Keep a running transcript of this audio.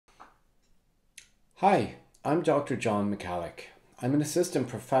Hi, I'm Dr. John McCallig. I'm an assistant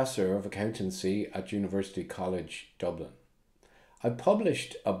professor of accountancy at University College Dublin. I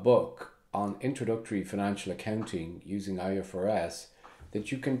published a book on introductory financial accounting using IFRS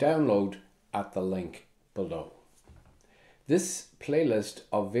that you can download at the link below. This playlist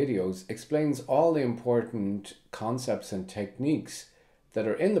of videos explains all the important concepts and techniques that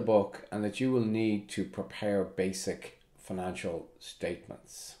are in the book and that you will need to prepare basic financial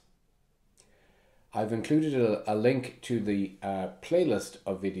statements. I've included a link to the playlist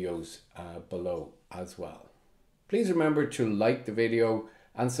of videos below as well. Please remember to like the video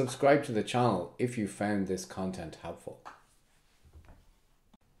and subscribe to the channel if you found this content helpful.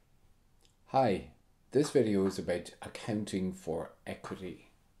 Hi, this video is about accounting for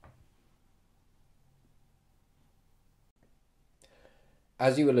equity.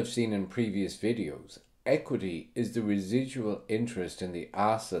 As you will have seen in previous videos, equity is the residual interest in the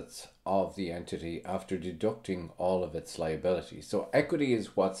assets of the entity after deducting all of its liabilities. So equity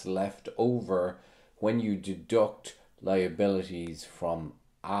is what's left over when you deduct liabilities from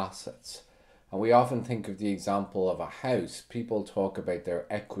assets. And we often think of the example of a house. People talk about their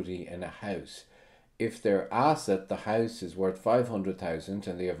equity in a house. If their asset, the house, is worth 500,000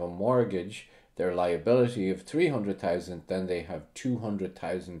 and they have a mortgage, their liability of 300,000, then they have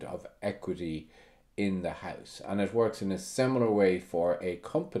 200,000 of equity in the house. And it works in a similar way for a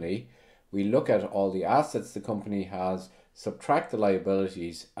company. We look at all the assets the company has, subtract the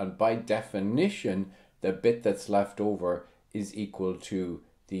liabilities, and by definition the bit that's left over is equal to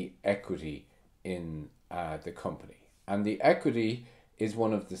the equity in the company. And the equity is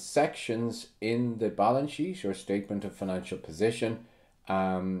one of the sections in the balance sheet or statement of financial position,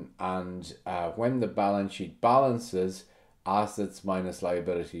 when the balance sheet balances, assets minus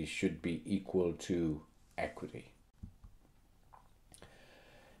liabilities should be equal to equity.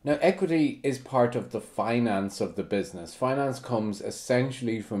 Now, equity is part of the finance of the business. Finance comes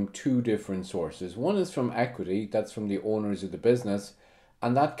essentially from two different sources. One is from equity, that's from the owners of the business,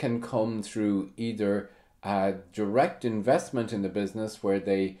 and that can come through either direct investment in the business where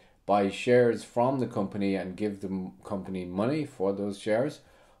they buy shares from the company and give the company money for those shares,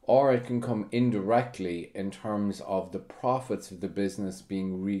 or it can come indirectly in terms of the profits of the business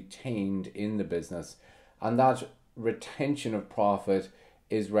being retained in the business. And that retention of profit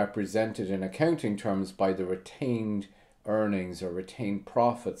is represented in accounting terms by the retained earnings or retained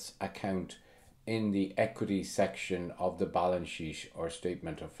profits account in the equity section of the balance sheet or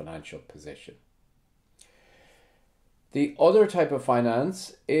statement of financial position. The other type of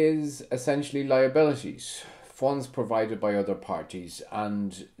finance is essentially liabilities, funds provided by other parties,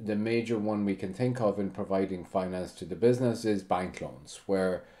 and the major one we can think of in providing finance to the business is bank loans,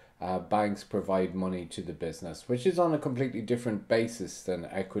 where banks provide money to the business, which is on a completely different basis than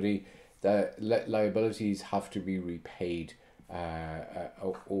equity. The liabilities have to be repaid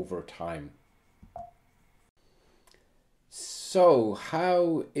over time. So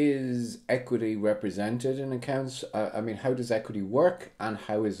how is equity represented in accounts? How does equity work and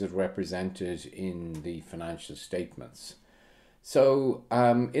how is it represented in the financial statements? So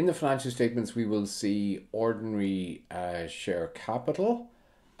in the financial statements, we will see ordinary share capital,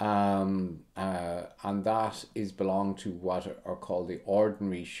 and that is belong to what are called the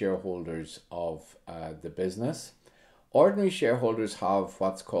ordinary shareholders of the business. Ordinary shareholders have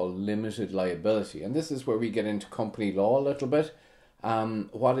what's called limited liability, and this is where we get into company law a little bit.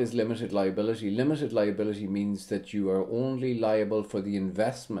 What is limited liability? Limited liability means that you are only liable for the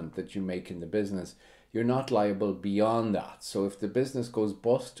investment that you make in the business. You're not liable beyond that. So if the business goes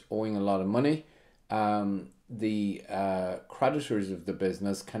bust owing a lot of money, the creditors of the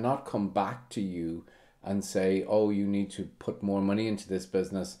business cannot come back to you and say, oh, you need to put more money into this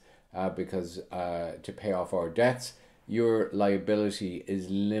business because to pay off our debts. Your liability is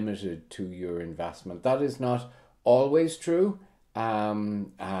limited to your investment. That is not always true.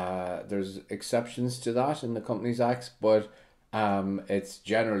 There's exceptions to that in the Companies Act, but it's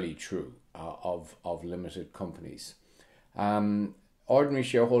generally true of limited companies. Ordinary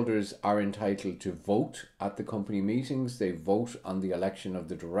shareholders are entitled to vote at the company meetings. They vote on the election of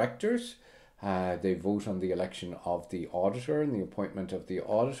the directors. They vote on the election of the auditor and the appointment of the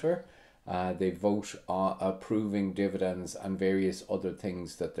auditor. They vote on approving dividends and various other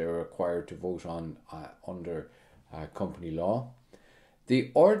things that they're required to vote on under company law.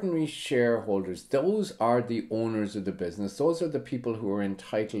 The ordinary shareholders, those are the owners of the business. Those are the people who are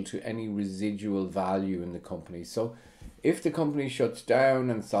entitled to any residual value in the company. So if the company shuts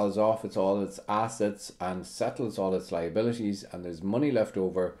down and sells off all its assets and settles all its liabilities and there's money left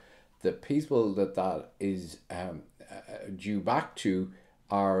over, the people that is due back to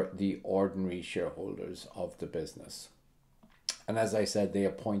are the ordinary shareholders of the business. And as I said, they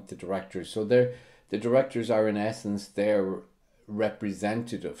appoint the directors. So the directors are, in essence, their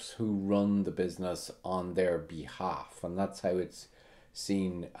representatives who run the business on their behalf. And that's how it's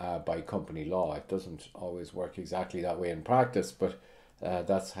seen by company law. It doesn't always work exactly that way in practice, but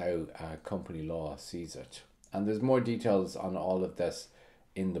that's how company law sees it. And there's more details on all of this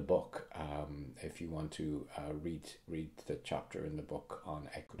in the book if you want to read the chapter in the book on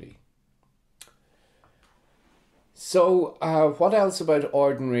equity. So what else about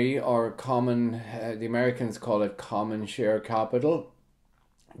ordinary or common, the Americans call it common share capital?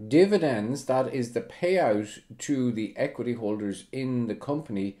 Dividends, that is the payout to the equity holders in the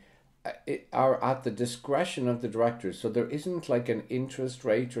company, are at the discretion of the directors. So there isn't like an interest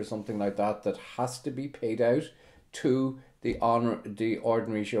rate or something like that that has to be paid out to the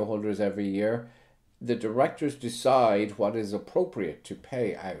ordinary shareholders every year. The directors decide what is appropriate to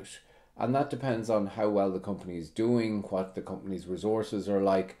pay out. And that depends on how well the company is doing, what the company's resources are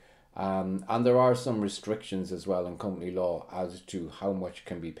like. And there are some restrictions as well in company law as to how much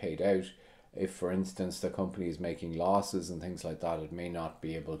can be paid out. If, for instance, the company is making losses and things like that, it may not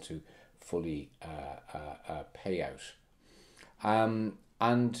be able to fully pay out.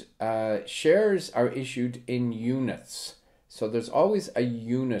 Shares are issued in units. So there's always a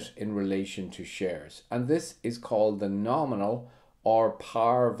unit in relation to shares. And this is called the nominal or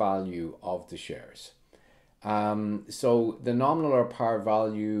par value of the shares. So the nominal or par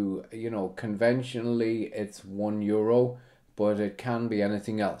value, conventionally it's €1, but it can be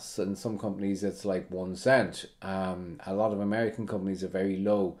anything else. In some companies it's like 1 cent. A lot of American companies are very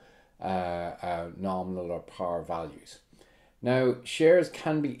low nominal or par values. Now, shares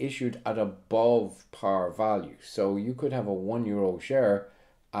can be issued at above par value. So you could have a €1 share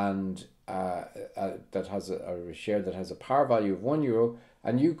and that has a share that has a par value of €1,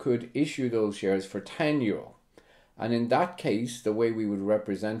 and you could issue those shares for €10. And in that case, the way we would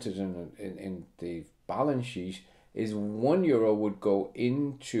represent it in the balance sheet is €1 would go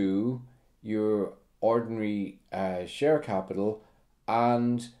into your ordinary share capital,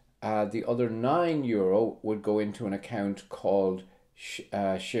 and the other €9 would go into an account called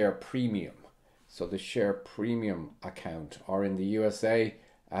share premium. So the share premium account, or in the USA,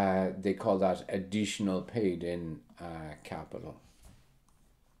 they call that additional paid in capital.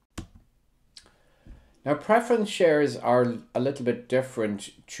 Now, preference shares are a little bit different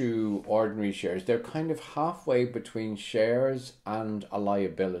to ordinary shares. They're kind of halfway between shares and a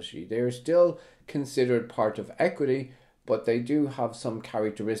liability. They're still considered part of equity, but they do have some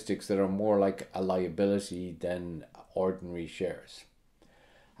characteristics that are more like a liability than ordinary shares.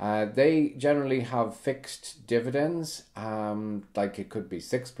 They generally have fixed dividends, like it could be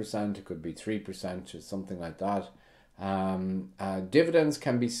 6%, it could be 3%, or something like that. Dividends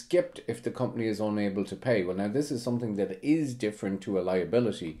can be skipped if the company is unable to pay. Well, now this is something that is different to a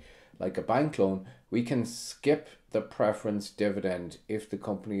liability. Like a bank loan, we can skip the preference dividend if the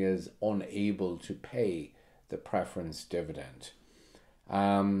company is unable to pay the preference dividend.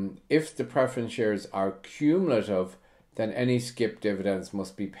 If the preference shares are cumulative, then any skip dividends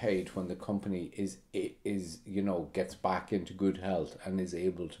must be paid when the company is gets back into good health and is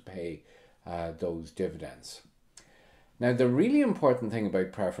able to pay those dividends. Now, the really important thing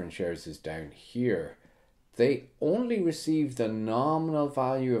about preference shares is down here. They only receive the nominal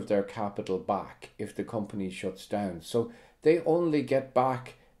value of their capital back if the company shuts down. So they only get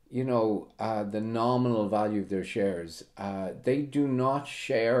back, the nominal value of their shares. They do not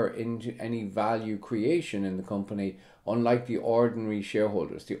share into any value creation in the company, unlike the ordinary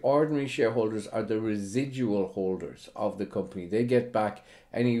shareholders. The ordinary shareholders are the residual holders of the company. They get back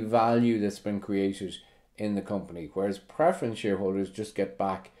any value that's been created in the company, whereas preference shareholders just get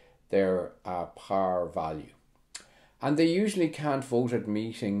back their par value. And they usually can't vote at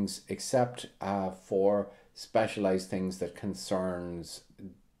meetings except for specialized things that concerns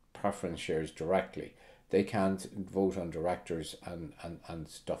preference shares directly. They can't vote on directors and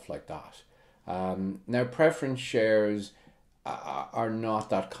stuff like that. Now, preference shares are not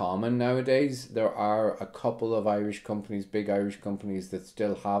that common nowadays. There are a couple of Irish companies, big Irish companies, that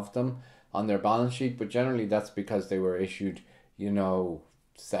still have them on their balance sheet, but generally that's because they were issued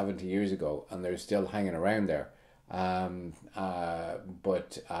 70 years ago and they're still hanging around there.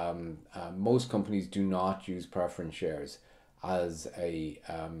 But most companies do not use preference shares as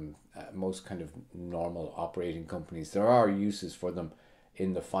most kind of normal operating companies. There are uses for them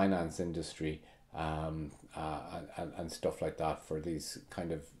in the finance industry and stuff like that, for these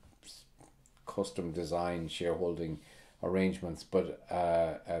kind of custom design shareholding arrangements, but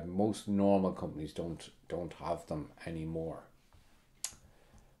most normal companies don't have them anymore.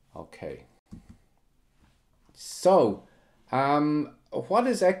 Okay. So, what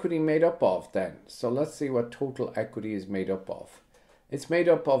is equity made up of then? So let's see what total equity is made up of. It's made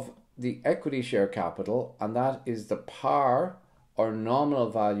up of the equity share capital, and that is the par or nominal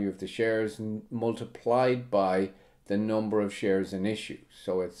value of the shares multiplied by the number of shares in issue.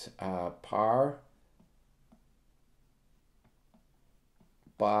 So it's par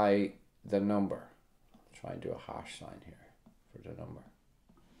by the number. I'll try and do a hash sign here for the number.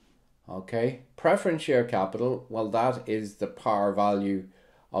 Okay, preference share capital, well, that is the par value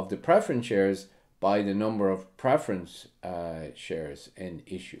of the preference shares by the number of preference shares in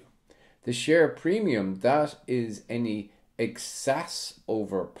issue. The share premium, that is any excess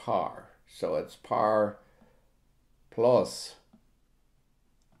over par. So it's par plus.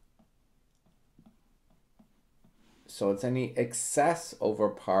 So it's any excess over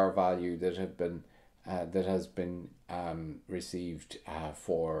par value that has been received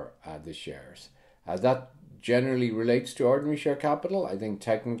for the shares. That generally relates to ordinary share capital. I think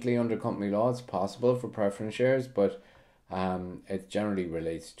technically under company law it's possible for preference shares, but it generally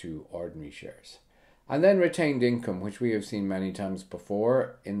relates to ordinary shares. And then retained income, which we have seen many times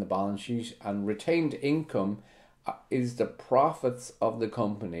before in the balance sheet. And retained income is the profits of the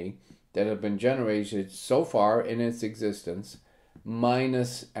company that have been generated so far in its existence,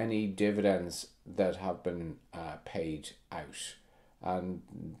 minus any dividends that have been paid out. And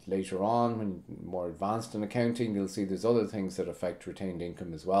later on, when more advanced in accounting, you'll see there's other things that affect retained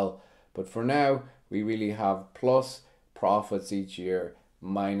income as well. But for now, we really have plus profits each year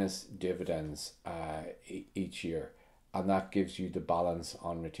minus dividends each year. And that gives you the balance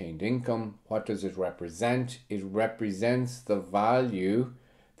on retained income. What does it represent? It represents the value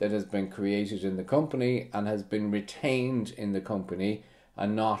that has been created in the company and has been retained in the company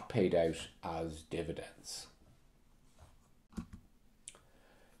and not paid out as dividends.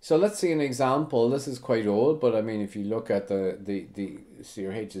 So let's see an example. This is quite old, but I mean, if you look at the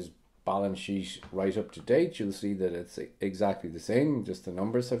CRH's balance sheet right up to date, you'll see that it's exactly the same, just the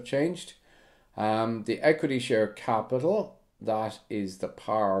numbers have changed. The equity share capital, that is the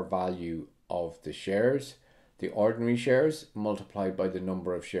par value of the shares. The ordinary shares multiplied by the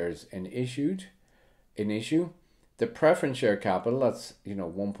number of shares in issue. The preference share capital, that's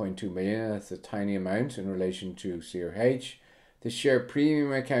 1.2 million, that's a tiny amount in relation to CRH. The share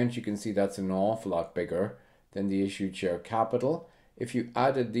premium account, you can see that's an awful lot bigger than the issued share capital. If you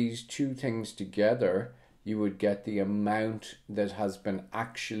added these two things together, you would get the amount that has been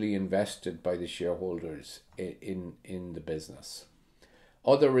actually invested by the shareholders in the business.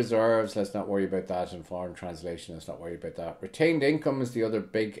 Other reserves, let's not worry about that. In foreign translation, let's not worry about that. Retained income is the other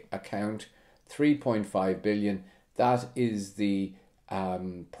big account, 3.5 billion. That is the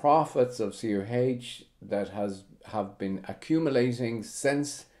profits of CRH that have been accumulating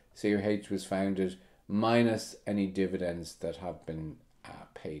since CRH was founded, minus any dividends that have been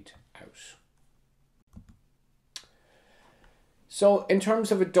paid out. So in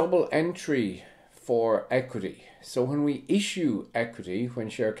terms of a double entry for equity, so when we issue equity, when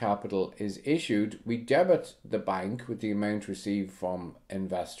share capital is issued, we debit the bank with the amount received from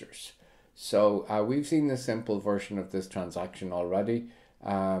investors. So we've seen the simple version of this transaction already.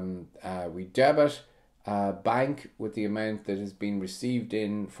 We debit bank with the amount that has been received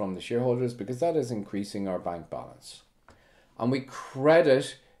in from the shareholders, because that is increasing our bank balance. And we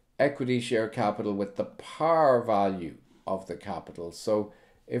credit equity share capital with the par value of the capital. So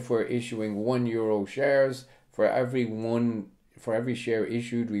if we're issuing €1 shares, for every share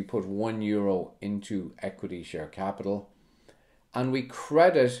issued, we put €1 into equity share capital. And we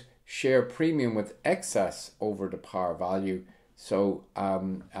credit share premium with excess over the par value. So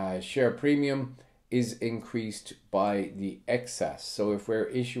share premium is increased by the excess. So if we're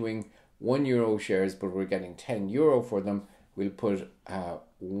issuing €1 shares, but we're getting €10 for them, we'll put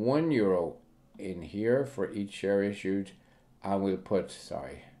 €1 in here for each share issued, and we'll put,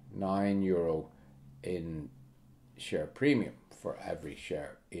 €9 in share premium for every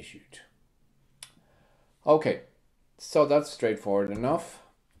share issued. Okay, so that's straightforward enough.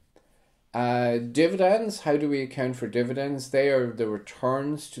 Dividends, how do we account for dividends? They are the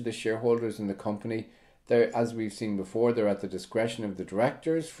returns to the shareholders in the company. They're, as we've seen before, they're at the discretion of the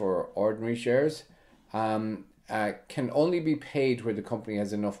directors for ordinary shares. Can only be paid where the company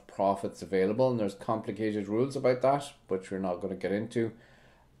has enough profits available, and there's complicated rules about that, which we're not going to get into.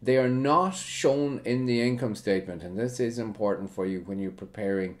 They are not shown in the income statement, and this is important for you when you're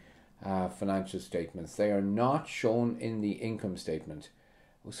preparing financial statements. They are not shown in the income statement.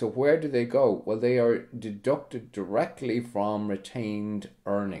 So where do they go? Well, they are deducted directly from retained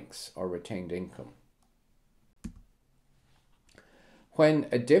earnings or retained income. When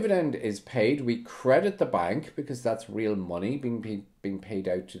a dividend is paid, we credit the bank because that's real money being paid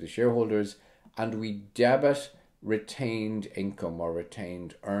out to the shareholders, and we debit retained income or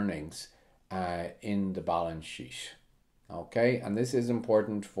retained earnings in the balance sheet. Okay, and this is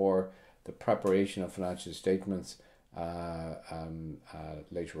important for the preparation of financial statements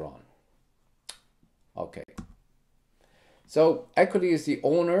later on. Okay, so equity is the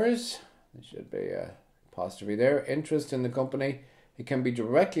owners, there should be a apostrophe there, interest in the company. It can be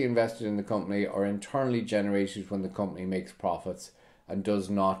directly invested in the company or internally generated when the company makes profits and does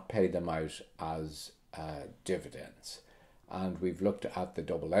not pay them out as dividends. And we've looked at the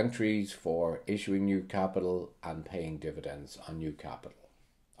double entries for issuing new capital and paying dividends on new capital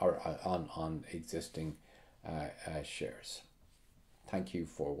or on existing shares. Thank you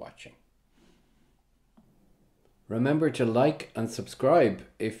for watching. Remember to like and subscribe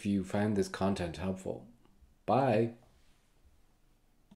if you found this content helpful. Bye.